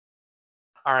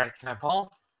Alright, can I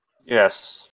pull?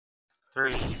 Yes.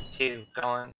 3, 2,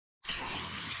 going.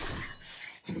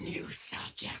 New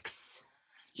subjects.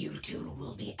 You two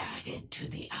will be added to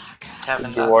the archive. Kevin,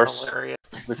 Could be that's worse. hilarious.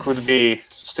 We could be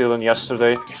still in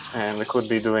yesterday, and we could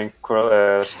be doing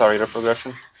Star Eater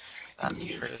progression. That's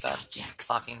New true, that subjects.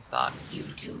 fucking sucks. You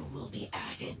two will be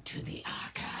added to the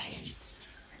archives.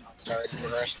 Start the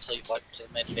progression until you wipe to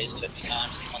mid-phase 50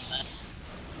 times and won that.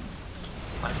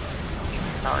 My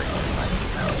sorry,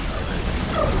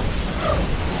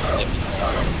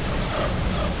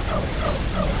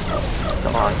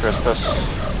 Come on, Crispus.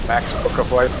 Max book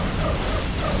of wipe.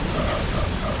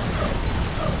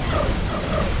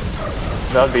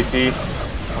 That BT.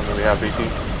 Or do we have BT?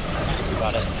 That's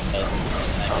about it.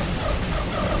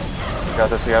 Got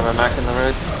that we have a Mac in the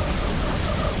raid.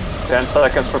 10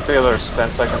 seconds for pillars.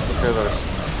 10 seconds for pillars.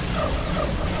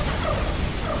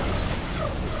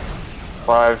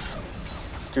 5.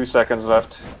 2 seconds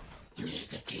left.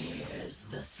 It appears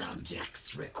the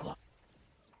subjects require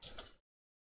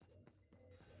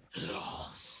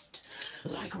lost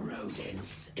like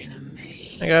rodents in a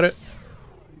maze. I got it.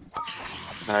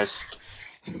 Nice.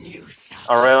 New subjects.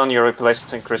 Aurelion, you're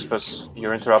replacing Crispus.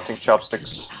 You're interrupting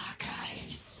Chopsticks.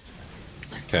 Archives.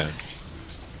 Okay.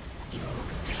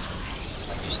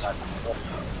 You start before.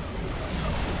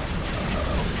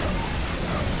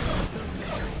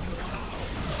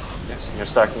 Yes, and you're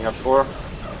stacking up 4.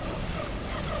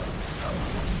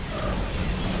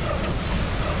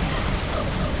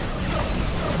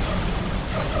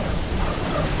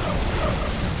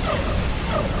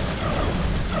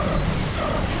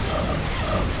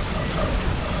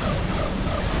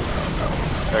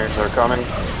 Eggs are coming.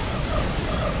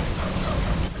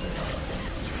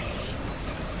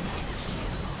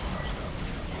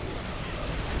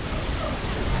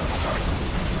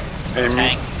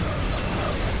 Tank.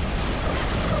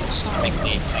 Just gonna make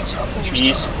the tanks on the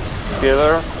East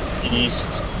pillar. East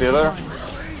pillar.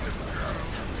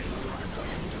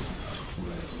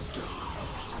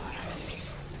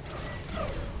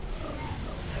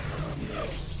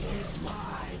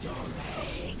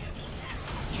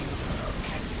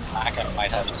 I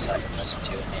might have to sacrifice it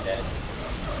too when he dead.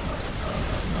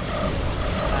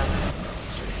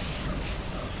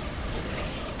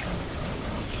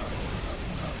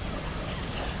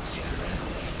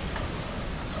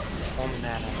 One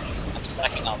mana. I'm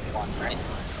stacking on 1, right?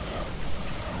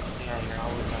 Yeah, you're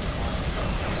always on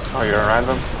 1. Oh, you're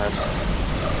random? Nice.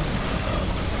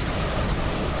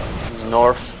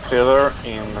 North pillar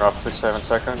in roughly 7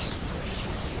 seconds.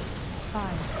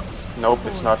 5. Nope,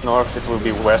 it's not north, it will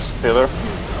be west pillar.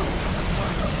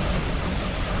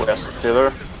 West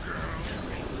pillar.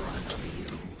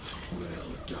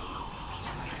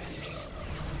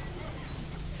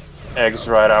 Eggs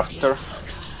right after.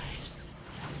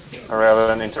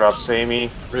 Aurelion interrupts Amy.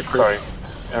 Sorry.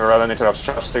 Aurelion interrupts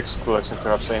Chopsticks. Kuralak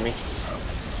interrupts Amy.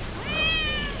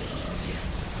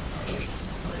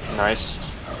 Nice.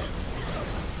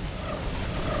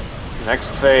 Next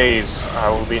phase, I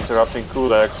will be interrupting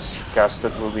Kuralak.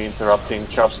 Casted will be interrupting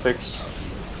Chopsticks.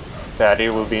 Daddy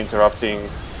will be interrupting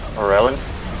Aurelion.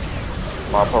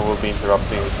 Mappa will be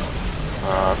interrupting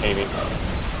Amy.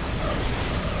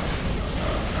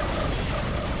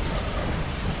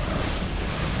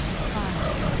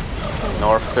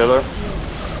 North pillar.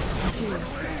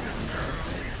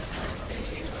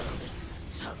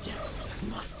 Subjects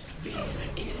must be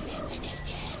eliminated.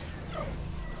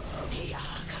 The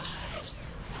archives.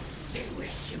 They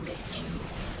wish to make you.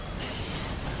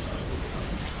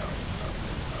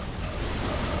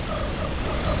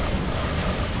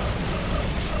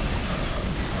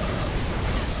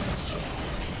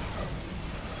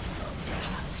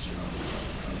 Perhaps you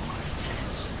need more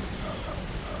attention.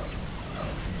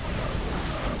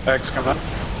 Eggs come up.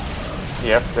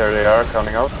 Yep, there they are,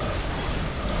 coming out.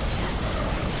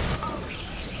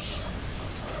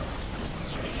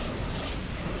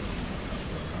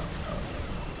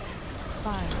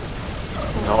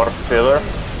 North pillar.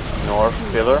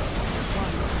 North pillar.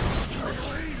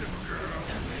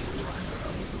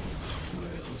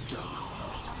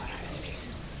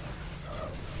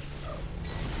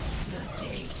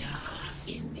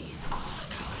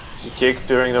 You kick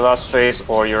during the last phase,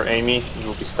 or your Amy, you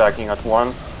will be stacking at 1.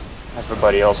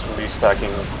 Everybody else will be stacking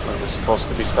when you're supposed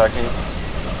to be stacking.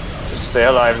 Just stay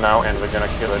alive now and we're gonna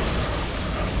kill it.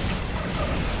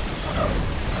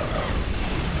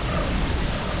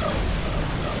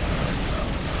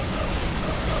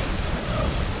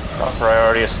 Top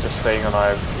priority is just staying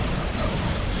alive.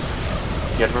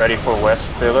 Get ready for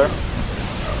west pillar.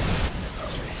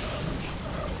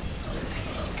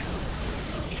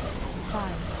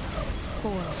 5,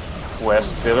 4,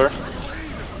 west pillar.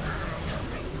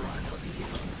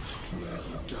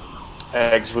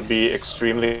 Eggs would be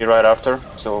extremely right after,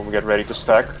 so we get ready to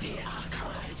stack.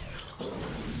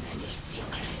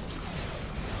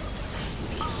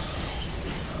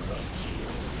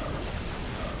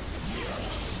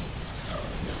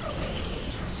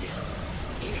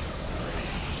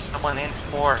 Someone in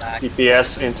for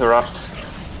DPS interrupt.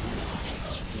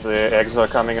 The eggs are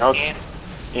coming out.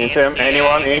 Int him.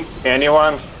 Anyone? Int?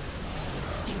 Anyone?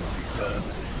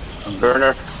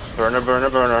 Burner. Burner, burner,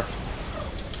 burner.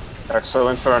 Exo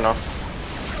Inferno.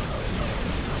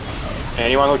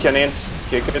 Anyone who can int,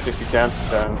 kick it. If you can't,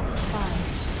 then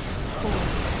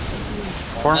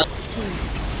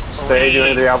stay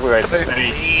during the upgrade.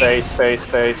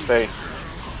 Stay.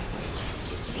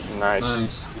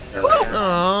 Nice.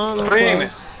 Oh, Clean!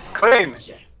 Clean!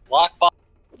 Lockbox.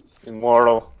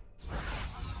 Immortal.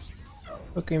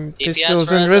 fucking DPS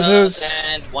pistols and reses reses.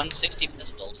 and 160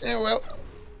 pistols. Yeah, well.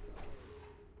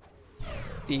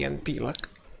 DNP luck.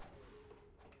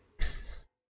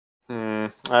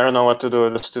 I don't know what to do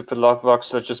with the stupid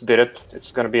lockbox. Let's just bid it.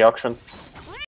 It's gonna be auction.